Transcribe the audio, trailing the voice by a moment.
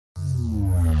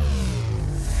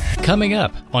Coming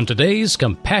up on today's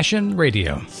Compassion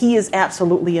Radio. He is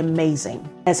absolutely amazing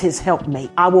as his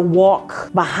helpmate. I will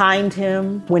walk behind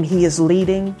him when he is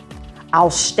leading.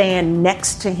 I'll stand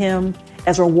next to him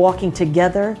as we're walking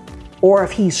together. Or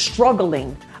if he's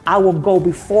struggling, I will go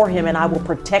before him and I will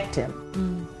protect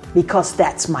him because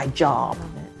that's my job.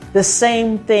 The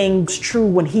same thing's true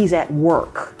when he's at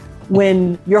work.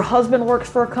 When your husband works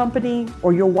for a company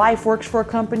or your wife works for a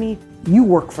company, you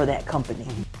work for that company.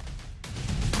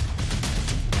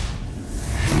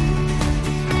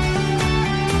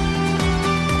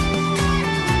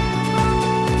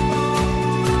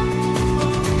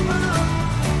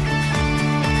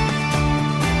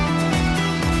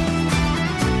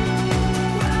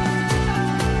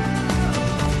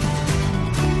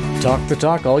 Talk the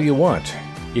talk all you want.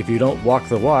 If you don't walk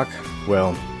the walk,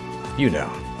 well, you know.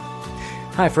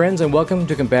 Hi, friends, and welcome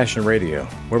to Compassion Radio,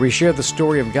 where we share the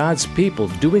story of God's people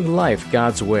doing life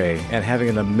God's way and having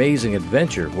an amazing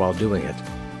adventure while doing it.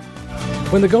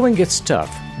 When the going gets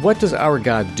tough, what does our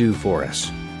God do for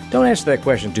us? Don't answer that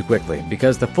question too quickly,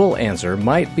 because the full answer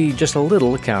might be just a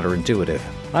little counterintuitive.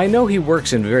 I know He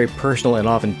works in very personal and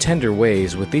often tender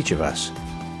ways with each of us.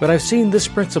 But I've seen this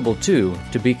principle, too,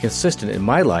 to be consistent in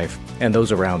my life and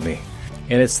those around me.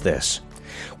 And it's this.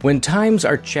 When times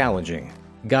are challenging,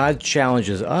 God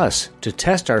challenges us to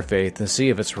test our faith and see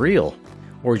if it's real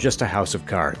or just a house of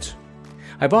cards.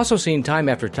 I've also seen time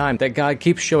after time that God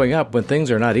keeps showing up when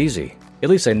things are not easy. At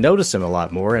least I notice Him a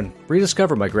lot more and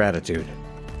rediscover my gratitude.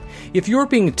 If you're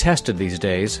being tested these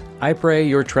days, I pray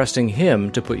you're trusting Him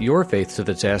to put your faith to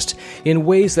the test in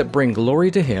ways that bring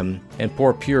glory to Him and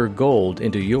pour pure gold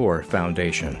into your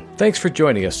foundation. Thanks for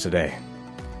joining us today.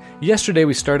 Yesterday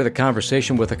we started a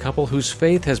conversation with a couple whose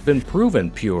faith has been proven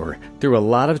pure through a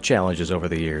lot of challenges over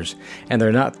the years, and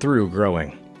they're not through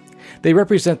growing. They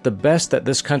represent the best that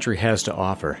this country has to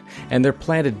offer, and they're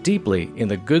planted deeply in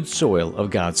the good soil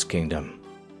of God's kingdom.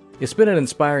 It's been an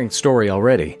inspiring story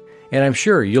already, and I'm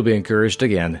sure you'll be encouraged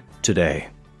again today.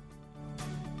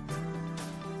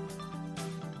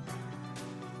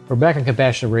 We're back on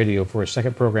Compassion Radio for a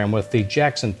second program with the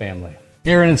Jackson family.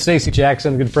 Aaron and Stacy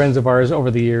Jackson, good friends of ours over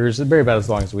the years, very about as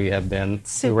long as we have been.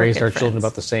 Super we raised good our friends. children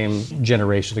about the same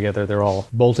generation together. They're all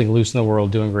bolting loose in the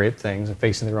world, doing great things, and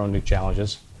facing their own new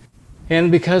challenges.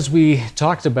 And because we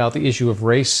talked about the issue of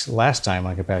race last time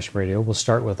on Compassion Radio, we'll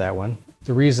start with that one.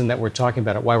 The reason that we're talking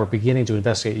about it, why we're beginning to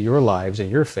investigate your lives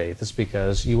and your faith, is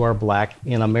because you are black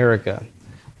in America.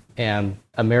 And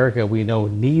America, we know,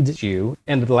 needs you.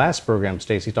 And the last program,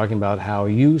 Stacy, talking about how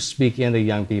you speak into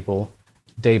young people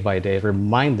day by day,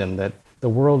 remind them that the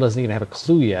world doesn't even have a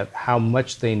clue yet how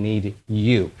much they need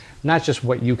you. Not just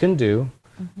what you can do,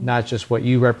 not just what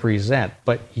you represent,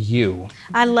 but you.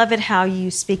 I love it how you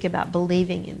speak about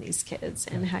believing in these kids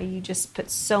and how you just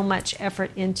put so much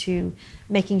effort into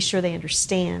making sure they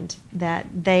understand that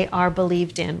they are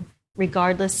believed in,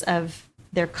 regardless of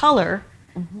their color.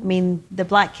 I mean, the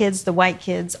black kids, the white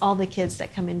kids, all the kids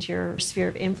that come into your sphere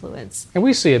of influence. And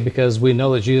we see it because we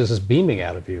know that Jesus is beaming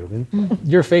out of you. I mean,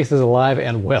 your faith is alive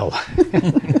and well.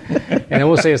 And I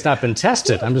won't say it's not been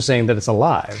tested. I'm just saying that it's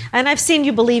alive. And I've seen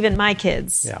you believe in my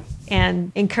kids Yeah.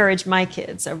 and encourage my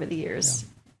kids over the years.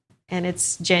 Yeah. And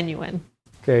it's genuine.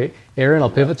 Okay, Aaron, I'll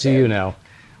pivot to you now.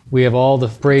 We have all the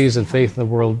praise and faith in the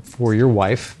world for your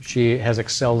wife. She has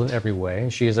excelled in every way.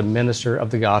 She is a minister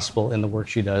of the gospel in the work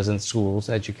she does in schools,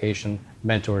 education,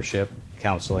 mentorship,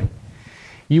 counseling.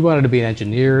 You wanted to be an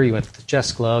engineer. You went to the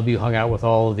chess club. You hung out with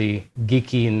all the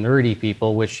geeky and nerdy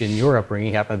people, which in your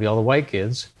upbringing happened to be all the white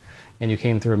kids. And you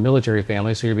came through a military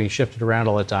family, so you're being shifted around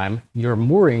all the time. Your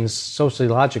moorings,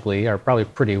 sociologically, are probably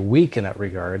pretty weak in that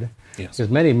regard. Yes. Because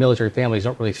many military families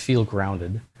don't really feel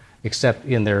grounded, except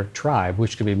in their tribe,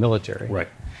 which could be military. Right.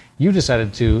 You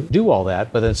decided to do all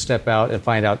that, but then step out and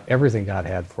find out everything God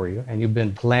had for you. And you've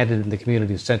been planted in the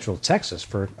community of Central Texas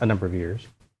for a number of years.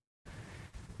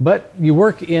 But you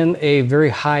work in a very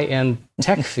high-end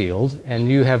tech field, and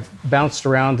you have bounced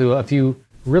around to a few,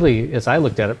 really, as I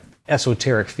looked at it,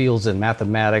 esoteric fields in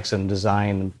mathematics and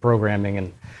design and programming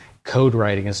and code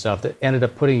writing and stuff that ended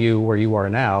up putting you where you are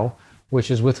now, which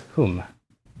is with whom?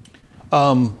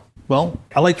 Well,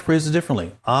 I like to phrase it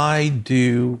differently. I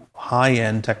do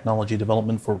high-end technology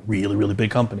development for really, really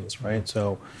big companies, right?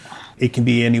 So it can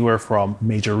be anywhere from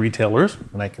major retailers,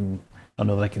 and I don't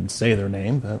know that I can say their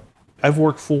name, but I've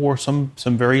worked for some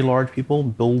very large people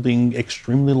building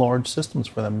extremely large systems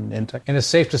for them in tech. And it's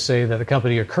safe to say that the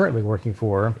company you're currently working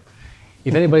for,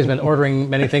 if anybody's been ordering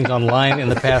many things online in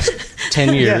the past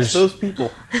 10 years, Yes, those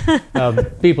people.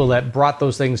 people that brought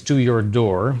those things to your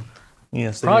door,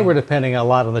 Yes, Probably we're depending a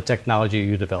lot on the technology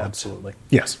you developed. Absolutely.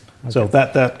 Yes. Okay. So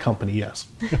that company, yes.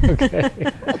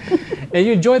 Okay. And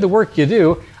you enjoy the work you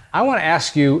do. I want to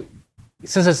ask you,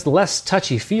 since it's less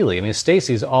touchy-feely, I mean,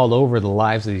 Stacy's all over the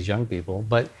lives of these young people,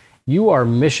 but you are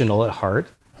missional at heart.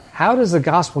 How does the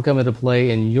gospel come into play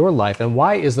in your life, and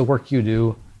why is the work you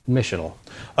do missional?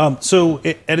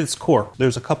 At its core,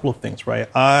 there's a couple of things, right?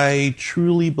 I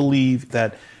truly believe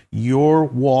that your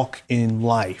walk in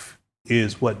life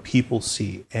is what people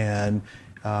see, and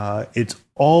it's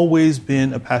always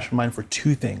been a passion of mine for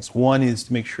two things. One is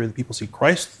to make sure that people see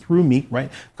Christ through me,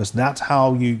 right? Because that's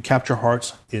how you capture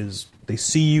hearts, is they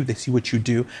see you, they see what you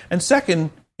do. And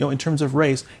second, in terms of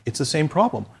race, it's the same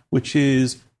problem, which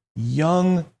is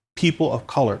young people of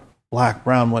color, black,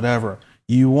 brown, whatever.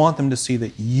 You want them to see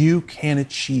that you can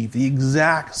achieve the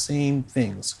exact same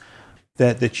things,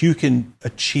 that you can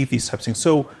achieve these types of things.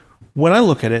 So when I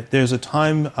look at it, there's a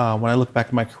time when I look back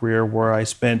at my career where I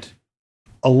spent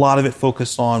a lot of it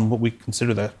focused on what we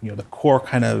consider the core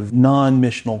kind of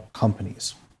non-missional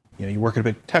companies. You work at a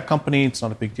big tech company, it's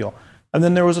not a big deal. And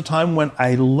then there was a time when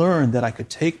I learned that I could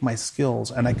take my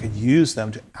skills and I could use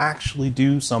them to actually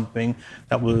do something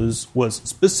that was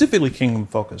specifically kingdom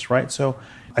focused, right? So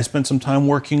I spent some time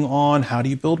working on how do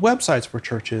you build websites for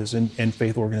churches and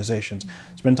faith organizations.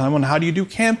 Spent time on how do you do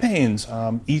campaigns.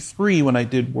 E3, when I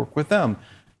did work with them.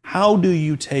 How do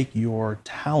you take your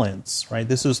talents, right?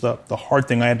 This is the hard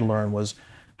thing I had to learn, was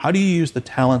how do you use the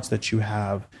talents that you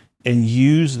have and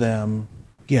use them?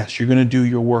 Yes, you're going to do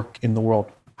your work in the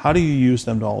world. How do you use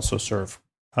them to also serve?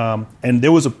 And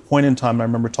there was a point in time, I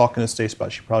remember talking to Stacey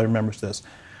about, she probably remembers this.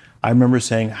 I remember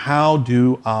saying, how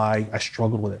do I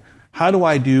struggled with it. How do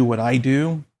I do what I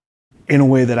do in a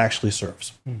way that actually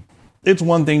serves? It's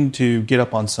one thing to get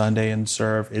up on Sunday and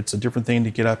serve. It's a different thing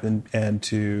to get up and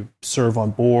to serve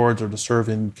on boards or to serve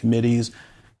in committees.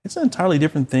 It's an entirely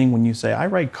different thing when you say, I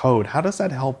write code. How does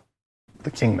that help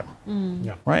the kingdom?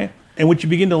 Yeah. Right? And what you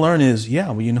begin to learn is,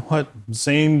 well, you know what?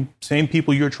 Same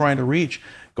people you're trying to reach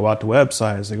go out to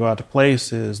websites, they go out to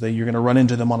places, you're going to run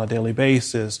into them on a daily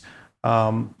basis.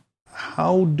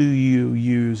 How do you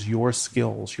use your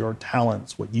skills, your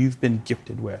talents, what you've been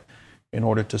gifted with in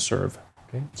order to serve?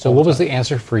 Okay. So what was the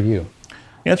answer for you?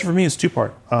 The answer for me is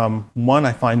two-part. One,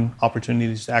 I find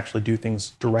opportunities to actually do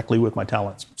things directly with my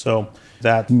talents. So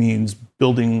that means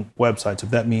building websites,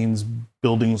 if that means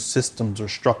building systems or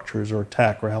structures or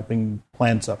tech or helping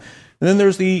plan stuff. And then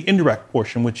there's the indirect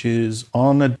portion, which is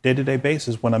on a day-to-day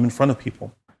basis when I'm in front of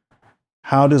people.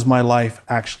 How does my life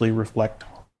actually reflect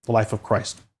the life of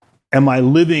Christ? Am I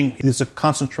living? It's a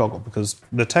constant struggle because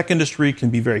the tech industry can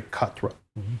be very cutthroat.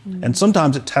 Mm-hmm. And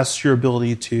sometimes it tests your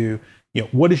ability to,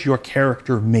 what is your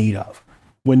character made of?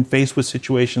 When faced with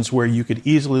situations where you could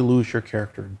easily lose your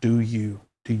character, do you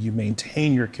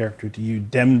maintain your character? Do you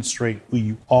demonstrate who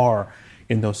you are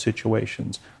in those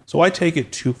situations? So I take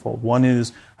it twofold. One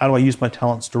is, how do I use my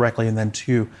talents directly? And then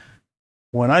two,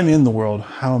 when I'm in the world,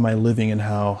 how am I living and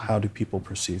how do people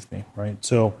perceive me, right?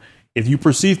 So if you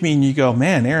perceive me and you go,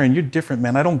 man, Aaron, you're different,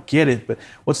 man, I don't get it, but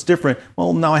what's different?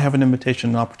 Well, now I have an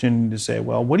invitation, an opportunity to say,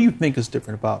 well, what do you think is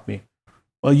different about me?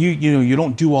 Well, you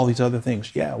don't do all these other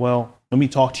things. Yeah, well, let me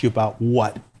talk to you about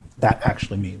what that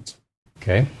actually means.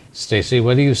 Okay. Stacy,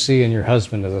 what do you see in your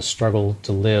husband as a struggle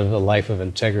to live a life of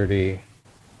integrity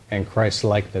and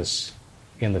Christ-likeness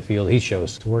in the field he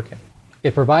chose to work in?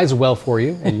 It provides well for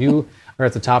you, and you are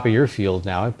at the top of your field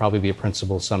now. You'll probably be a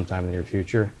principal sometime in the near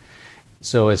future.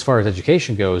 So as far as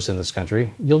education goes in this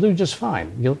country, you'll do just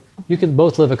fine. You can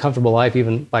both live a comfortable life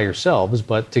even by yourselves,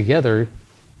 but together,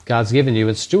 God's given you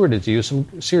and stewarded to you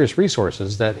some serious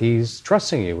resources that He's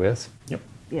trusting you with. Yep.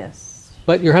 Yes.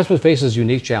 But your husband faces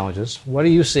unique challenges. What are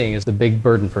you seeing as the big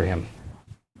burden for him?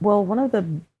 Well, one of the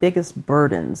biggest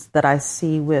burdens that I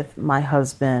see with my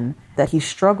husband that he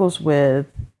struggles with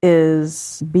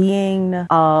is being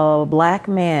a Black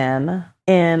man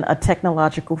in a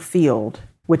technological field,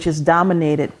 which is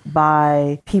dominated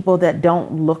by people that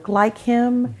don't look like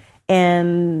him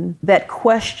and that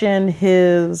question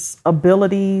his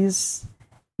abilities,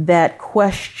 that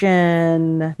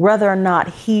question whether or not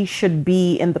he should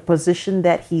be in the position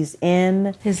that he's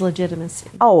in. His legitimacy.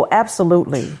 Oh,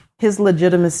 absolutely. His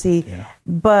legitimacy. Yeah.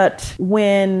 But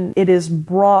when it is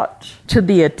brought to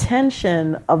the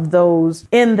attention of those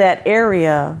in that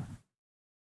area,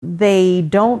 they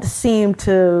don't seem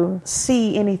to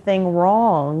see anything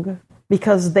wrong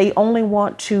because they only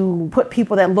want to put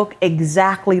people that look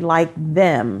exactly like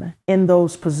them in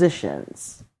those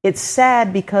positions. It's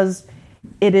sad because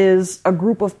it is a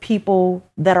group of people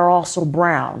that are also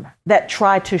brown that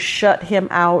try to shut him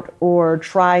out or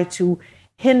try to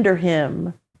hinder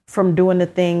him from doing the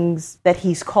things that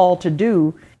he's called to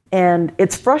do. And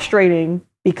it's frustrating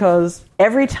because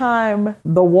every time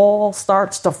the wall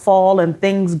starts to fall and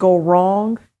things go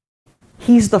wrong,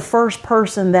 he's the first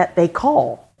person that they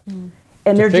call.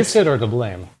 And to fix it or to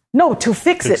blame? No, to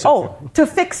fix it. To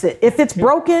fix it. If it's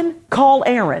broken, call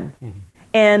Aaron.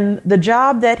 And the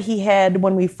job that he had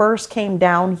when we first came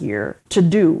down here to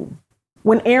do,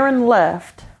 when Aaron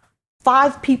left,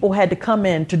 5 people had to come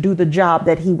in to do the job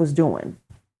that he was doing.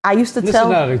 I used to This tell...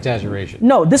 is not an exaggeration.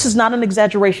 No, this is not an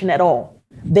exaggeration at all.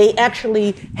 They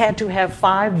actually had to have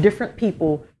 5 different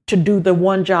people to do the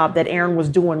one job that Aaron was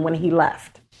doing when he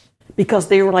left. Because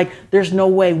they were like, there's no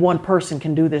way one person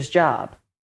can do this job.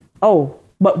 Oh,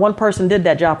 but one person did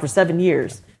that job for 7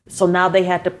 years. So now they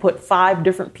had to put 5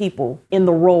 different people in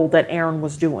the role that Aaron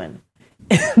was doing.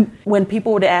 When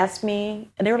people would ask me,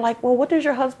 and they were like, well, what does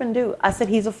your husband do? I said,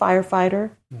 he's a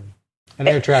firefighter. An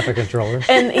air traffic controller.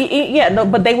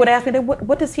 And but they would ask me,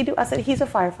 what does he do? I said, he's a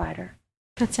firefighter.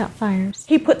 Puts out fires.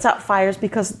 He puts out fires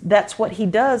because that's what he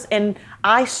does. And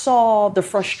I saw the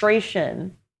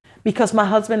frustration because my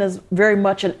husband is very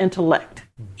much an intellect.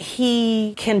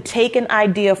 He can take an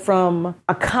idea from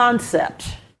a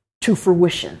concept to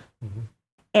fruition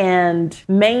and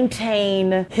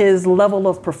maintain his level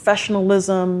of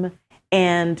professionalism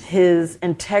and his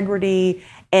integrity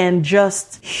and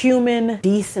just human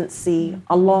decency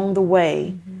along the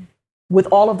way with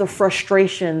all of the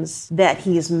frustrations that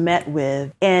he is met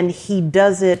with. And he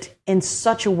does it in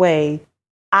such a way,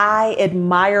 I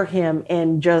admire him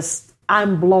and just,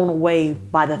 I'm blown away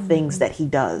by the things that he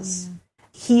does.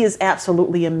 He is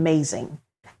absolutely amazing.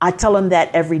 I tell him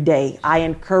that every day. I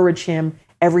encourage him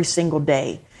every single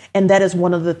day. And that is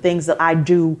one of the things that I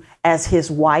do as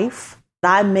his wife.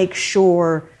 I make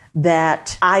sure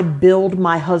that I build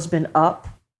my husband up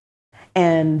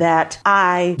and that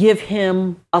I give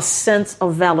him a sense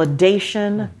of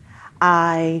validation.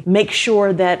 I make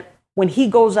sure that when he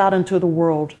goes out into the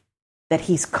world, that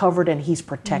he's covered and he's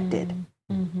protected.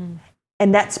 And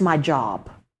that's my job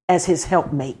as his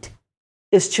helpmate,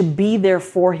 is to be there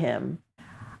for him.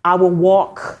 I will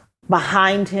walk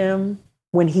behind him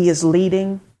when he is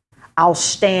leading. I'll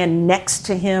stand next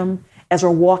to him as we're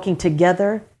walking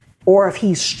together. Or if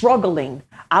he's struggling,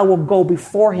 I will go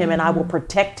before him and I will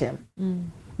protect him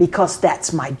because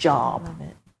that's my job.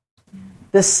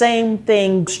 The same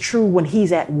thing's true when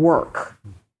he's at work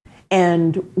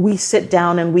and we sit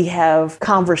down and we have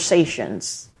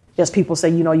conversations. As people say,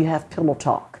 you have pillow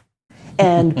talk.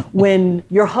 And when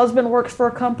your husband works for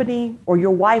a company or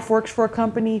your wife works for a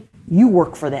company, you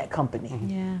work for that company.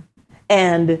 Yeah.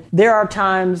 And there are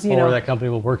times, Or that company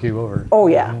will work you over. Oh,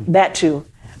 yeah, that too.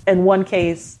 In one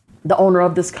case, the owner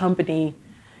of this company,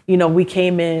 we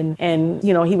came in and,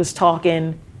 he was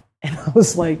talking and I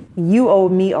was like, you owe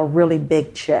me a really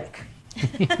big check.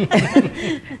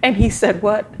 And he said,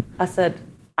 what? I said,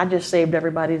 I just saved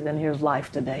everybody's in here's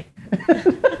life today.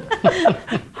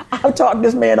 I've talked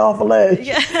this man off a ledge.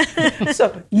 Yeah.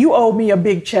 So you owe me a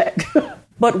big check.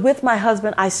 But with my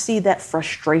husband, I see that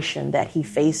frustration that he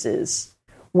faces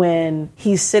when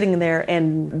he's sitting there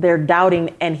and they're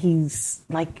doubting and he's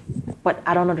like, but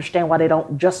I don't understand why they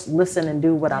don't just listen and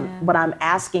do what I'm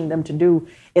asking them to do.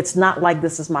 It's not like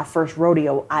this is my first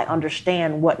rodeo. I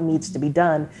understand what needs to be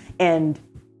done. And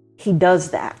he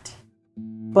does that.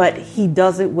 But he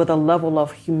does it with a level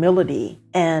of humility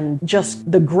and just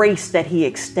the grace that he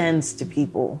extends to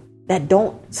people that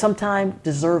don't sometimes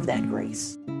deserve that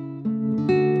grace.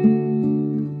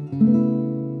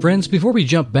 Friends, before we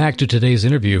jump back to today's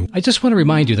interview, I just want to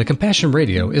remind you that Compassion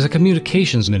Radio is a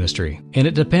communications ministry, and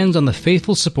it depends on the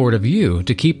faithful support of you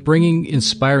to keep bringing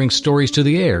inspiring stories to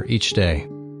the air each day.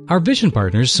 Our vision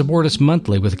partners support us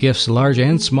monthly with gifts large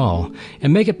and small,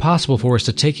 and make it possible for us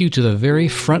to take you to the very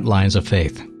front lines of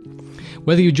faith.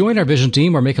 Whether you join our vision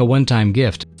team or make a one-time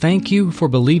gift, thank you for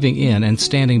believing in and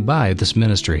standing by this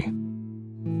ministry.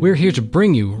 We're here to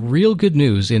bring you real good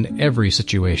news in every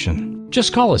situation.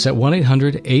 Just call us at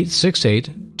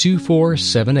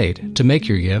 1-800-868-2478 to make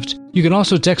your gift. You can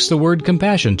also text the word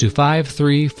compassion to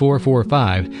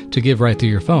 53445 to give right through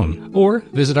your phone, or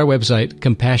visit our website,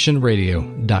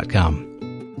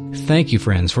 compassionradio.com. Thank you,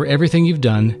 friends, for everything you've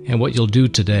done and what you'll do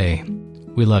today.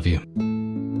 We love you.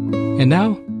 And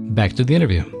now, back to the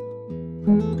interview.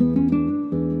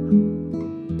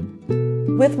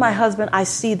 With my husband, I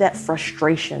see that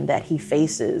frustration that he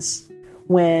faces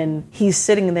when he's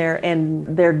sitting there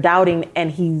and they're doubting and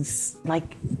he's like,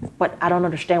 but I don't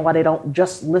understand why they don't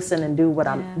just listen and do what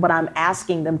I'm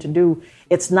asking them to do.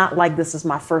 It's not like this is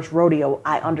my first rodeo.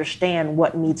 I understand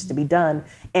what needs to be done.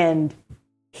 And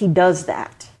he does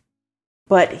that.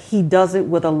 but he does it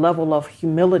with a level of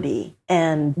humility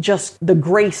and just the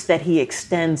grace that he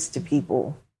extends to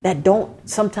people that don't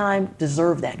sometimes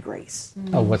deserve that grace.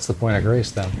 Oh, what's the point of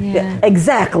grace then? Yeah.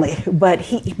 Exactly. But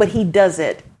he does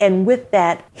it. And with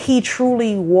that, he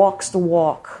truly walks the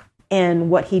walk in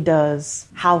what he does,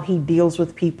 how he deals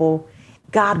with people.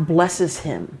 God blesses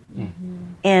him. Mm-hmm.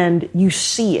 And you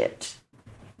see it.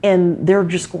 And they're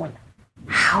just going,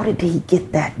 how did he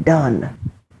get that done?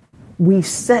 We've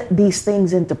set these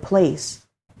things into place,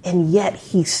 and yet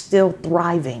he's still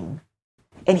thriving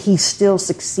and he's still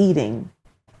succeeding.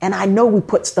 And I know we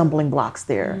put stumbling blocks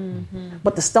there,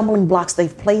 but the stumbling blocks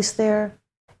they've placed there,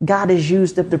 God has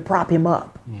used them to prop him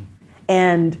up.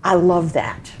 And I love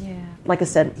that. Yeah. Like I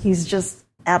said, he's just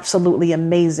absolutely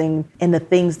amazing in the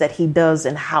things that he does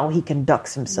and how he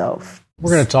conducts himself.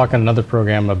 We're going to talk in another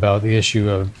program about the issue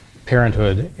of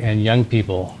parenthood and young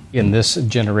people in this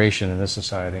generation, in this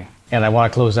society. And I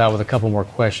want to close out with a couple more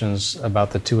questions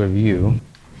about the two of you.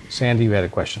 Sandy, you had a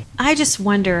question. I just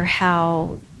wonder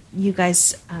how you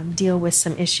guys deal with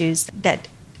some issues that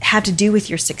have to do with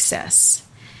your success.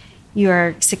 You're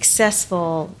a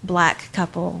successful Black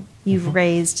couple. You've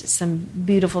raised some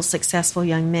beautiful, successful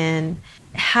young men.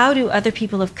 How do other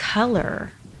people of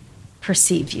color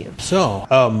perceive you?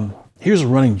 So, here's a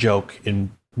running joke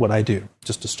in what I do,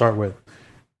 just to start with.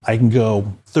 I can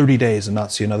go 30 days and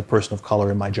not see another person of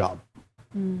color in my job.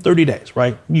 30 days,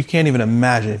 right? You can't even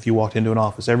imagine if you walked into an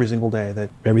office every single day that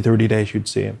every 30 days you'd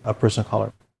see a person of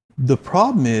color. The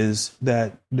problem is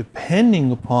that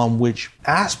depending upon which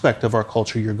aspect of our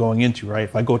culture you're going into, right?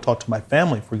 If I go talk to my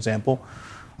family, for example,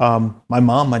 my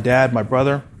mom, my dad, my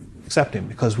brother, accepting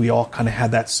because we all kind of had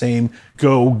that same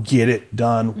go get it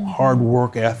done, hard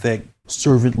work ethic,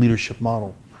 servant leadership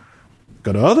model.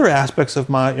 Go to other aspects of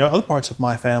my, other parts of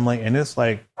my family, and it's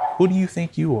like, who do you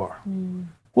think you are?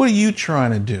 What are you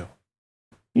trying to do?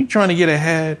 You trying to get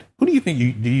ahead? Who do you think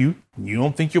you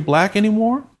don't think you're Black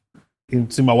anymore? You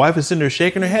see, my wife is sitting there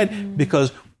shaking her head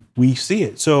because we see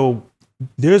it. So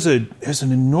there's an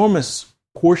enormous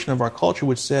portion of our culture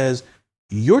which says,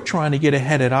 you're trying to get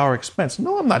ahead at our expense.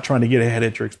 No, I'm not trying to get ahead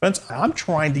at your expense. I'm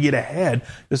trying to get ahead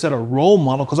to set a role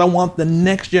model because I want the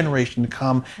next generation to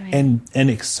come and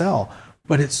excel.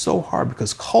 But it's so hard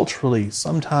because culturally,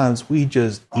 sometimes we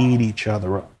just eat each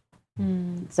other up.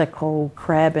 It's that whole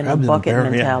crab in a bucket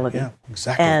mentality. Yeah,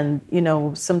 exactly.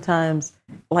 And, sometimes,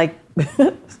 like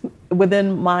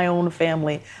within my own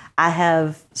family, I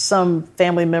have some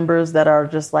family members that are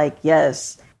just like,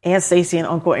 yes, Aunt Stacey and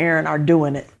Uncle Aaron are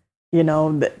doing it.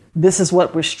 This is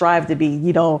what we strive to be.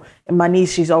 And my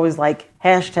niece, she's always like,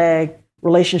 hashtag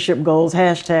relationship goals,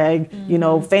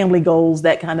 hashtag, family goals,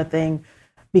 that kind of thing.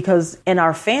 Because in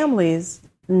our families,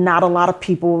 not a lot of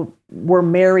people were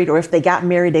married, or if they got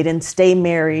married, they didn't stay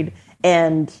married.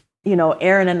 And,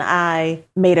 Aaron and I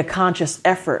made a conscious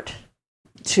effort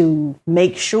to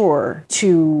make sure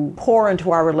to pour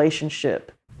into our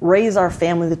relationship, raise our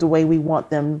family the way we want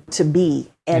them to be.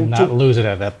 And not lose it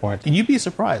at that point. And you'd be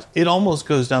surprised. It almost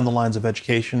goes down the lines of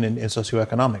education and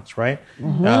socioeconomics, right?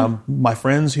 My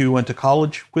friends who went to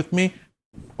college with me,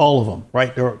 all of them,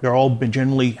 right? They're all been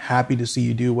generally happy to see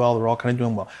you do well. They're all kind of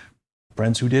doing well.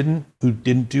 Friends who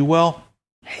didn't do well,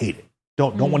 hate it.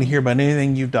 Don't want to hear about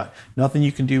anything you've done. Nothing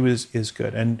you can do is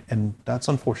good. And that's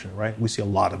unfortunate, right? We see a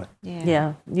lot of it.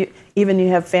 Yeah. You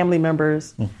have family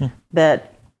members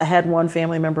that I had one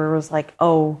family member who was like,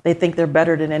 oh, they think they're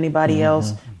better than anybody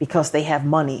else because they have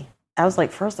money. I was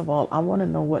like, first of all, I want to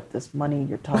know what this money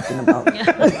you're talking about.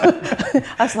 I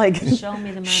was like, show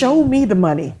me the money. Show me the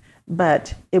money.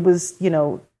 But it was,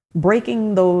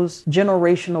 breaking those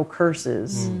generational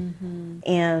curses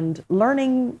and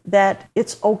learning that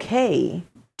it's okay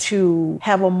to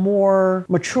have a more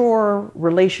mature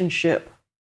relationship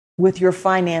with your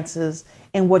finances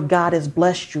and what God has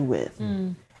blessed you with.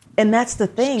 And that's the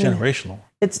thing. It's generational.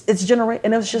 It's generational.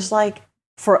 And it was just like,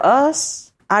 for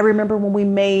us, I remember when we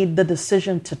made the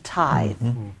decision to tithe,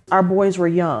 our boys were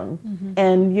young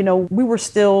and, we were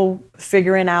still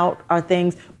figuring out our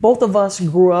things. Both of us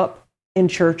grew up in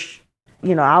church.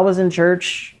 I was in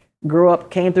church, grew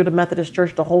up, came through the Methodist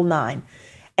church, the whole nine.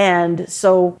 And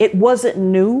so it wasn't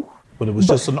new. But it was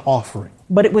just an offering.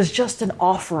 But it was just an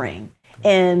offering.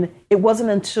 And it wasn't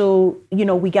until,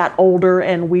 we got older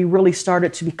and we really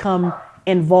started to become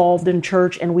involved in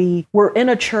church. And we were in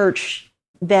a church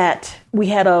that we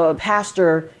had a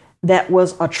pastor that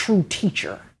was a true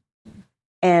teacher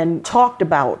and talked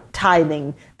about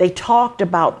tithing. They talked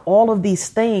about all of these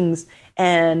things.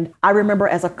 And I remember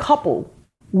as a couple,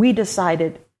 we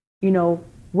decided,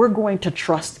 we're going to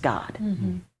trust God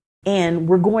and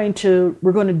we're going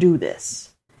to do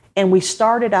this. And we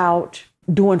started out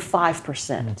doing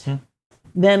 5%.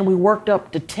 Then we worked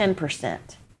up to 10%.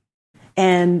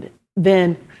 And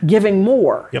then giving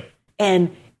more. Yep.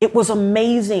 And it was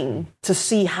amazing to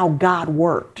see how God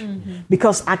worked.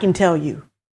 Because I can tell you,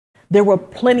 there were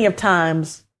plenty of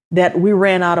times that we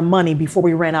ran out of money before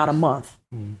we ran out of month.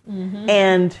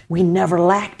 And we never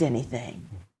lacked anything.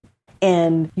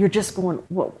 And you're just going,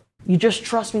 well, you just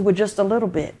trust me with just a little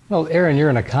bit. Well, Aaron, you're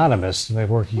an economist, and the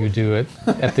work you do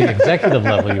at the executive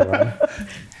level you run.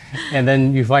 And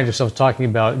then you find yourself talking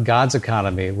about God's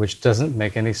economy, which doesn't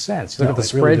make any sense. You look at the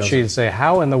spreadsheet and say,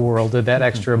 how in the world did that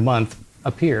extra month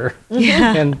appear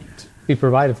and be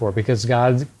provided for? Because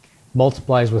God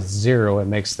multiplies with zero and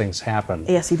makes things happen.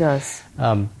 Yes, he does.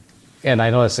 And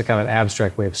I know that's a kind of an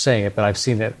abstract way of saying it, but I've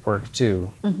seen it work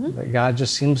too. That God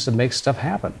just seems to make stuff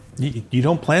happen. You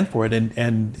don't plan for it,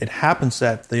 and it happens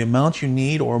that the amount you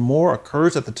need or more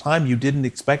occurs at the time you didn't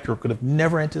expect or could have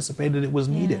never anticipated it was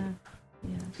needed.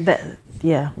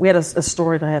 We had a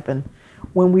story that happened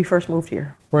when we first moved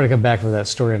here. We're going to come back for that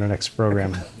story in our next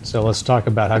program. So let's talk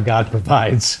about how God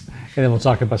provides, and then we'll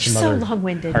talk about some other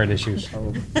long-winded. hard issues.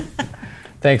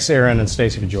 Thanks, Aaron and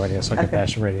Stacy, for joining us on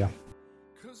Compassion Radio.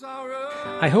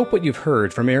 I hope what you've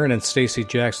heard from Aaron and Stacy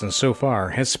Jackson so far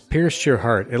has pierced your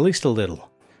heart at least a little,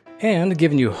 and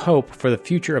given you hope for the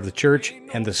future of the church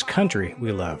and this country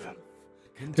we love.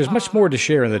 There's much more to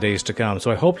share in the days to come,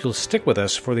 so I hope you'll stick with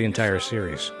us for the entire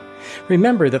series.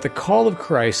 Remember that the call of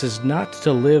Christ is not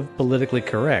to live politically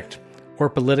correct or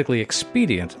politically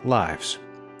expedient lives.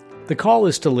 The call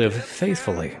is to live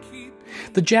faithfully.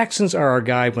 The Jacksons are our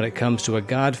guide when it comes to a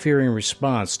God-fearing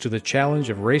response to the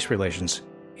challenge of race relations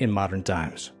in modern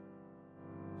times.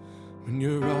 When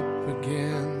you're up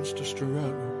against a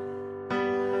struggle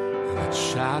and it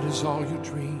shatters all your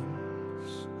dreams,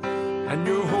 and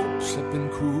your hopes have been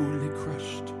cruelly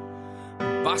crushed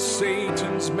by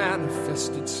Satan's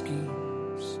manifested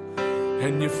schemes,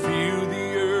 and you feel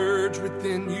the urge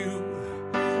within you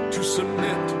to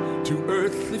submit to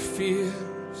earthly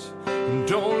fears, and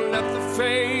don't let the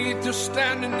faith you're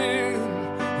standing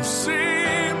in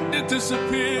seem to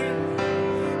disappear.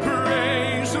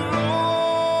 Praise the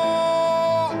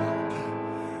Lord.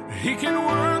 He can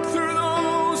work through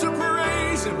those who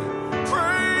praise him.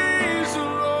 Praise the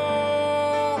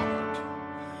Lord.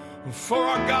 For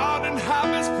our God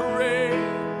inhabits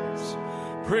praise.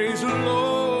 Praise the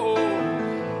Lord.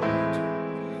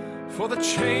 For the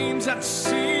chains that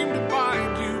seem to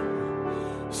bind you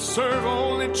serve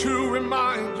only to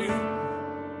remind you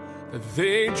that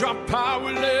they drop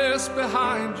powerless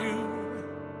behind you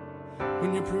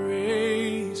when you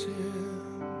praise him.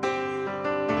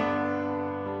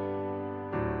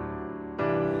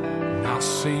 Now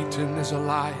Satan is a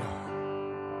liar,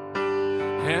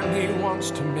 and he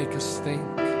wants to make us think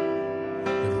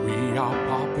that we are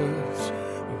paupers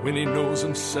when he knows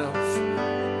himself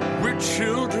we're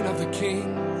children of the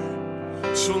King.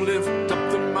 So lift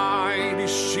up the mighty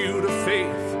shield of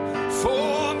faith,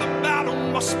 for the battle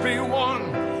must be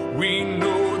won. We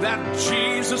know that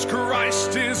Jesus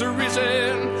Christ is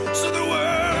risen, so the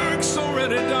work's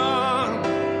already done.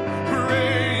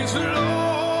 Praise the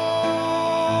Lord.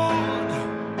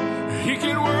 He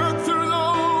can work through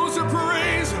those who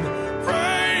praise him.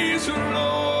 Praise the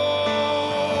Lord.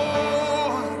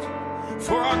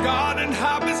 For our God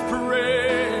inhabits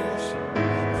praise.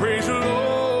 Praise the Lord.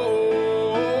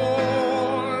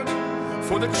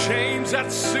 For the chains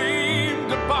that seem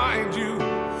to bind you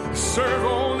serve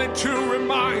only to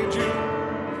remind you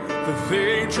that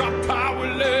they drop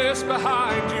powerless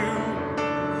behind you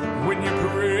when you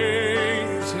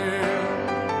praise him.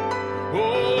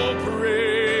 Oh,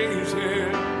 praise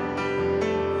him.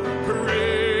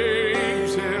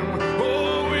 Praise him.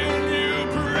 Oh, when you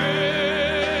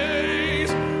praise.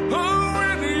 Oh,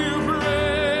 when you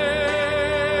praise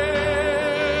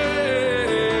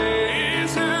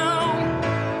him.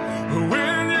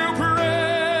 When you praise.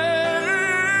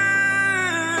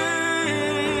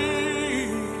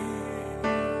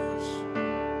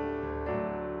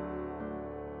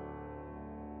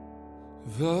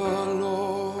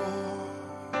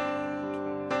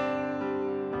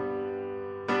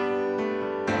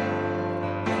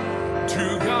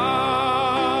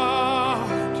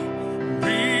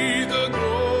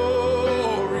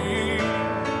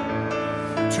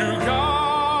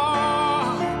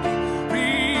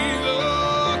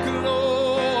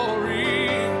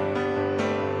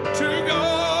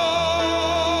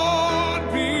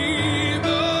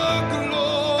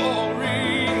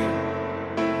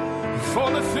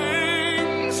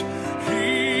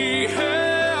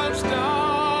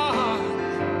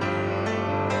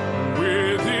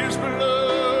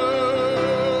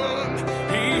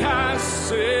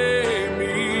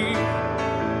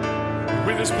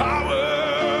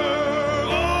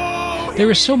 There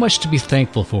is so much to be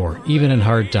thankful for, even in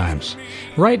hard times.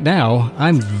 Right now,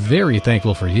 I'm very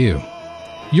thankful for you.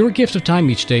 Your gift of time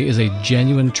each day is a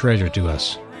genuine treasure to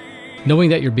us. Knowing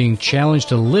that you're being challenged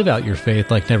to live out your faith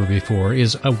like never before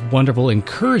is a wonderful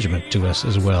encouragement to us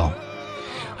as well.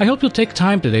 I hope you'll take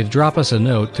time today to drop us a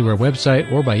note through our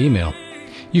website or by email.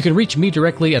 You can reach me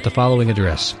directly at the following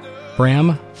address,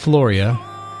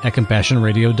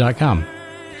 bramfloria@compassionradio.com.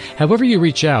 However you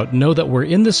reach out, know that we're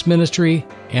in this ministry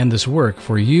and this work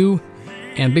for you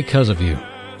and because of you.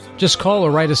 Just call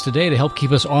or write us today to help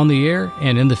keep us on the air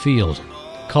and in the field.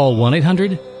 Call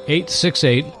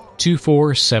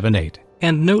 1-800-868-2478.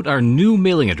 And note our new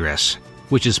mailing address,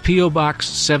 which is P.O. Box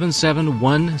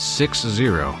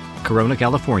 77160, Corona,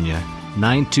 California,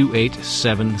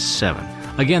 92877.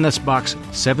 Again, that's Box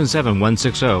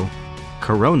 77160,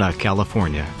 Corona,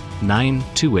 California,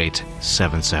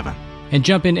 92877. And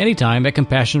jump in anytime at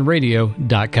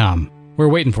CompassionRadio.com. We're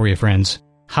waiting for you, friends.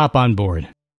 Hop on board.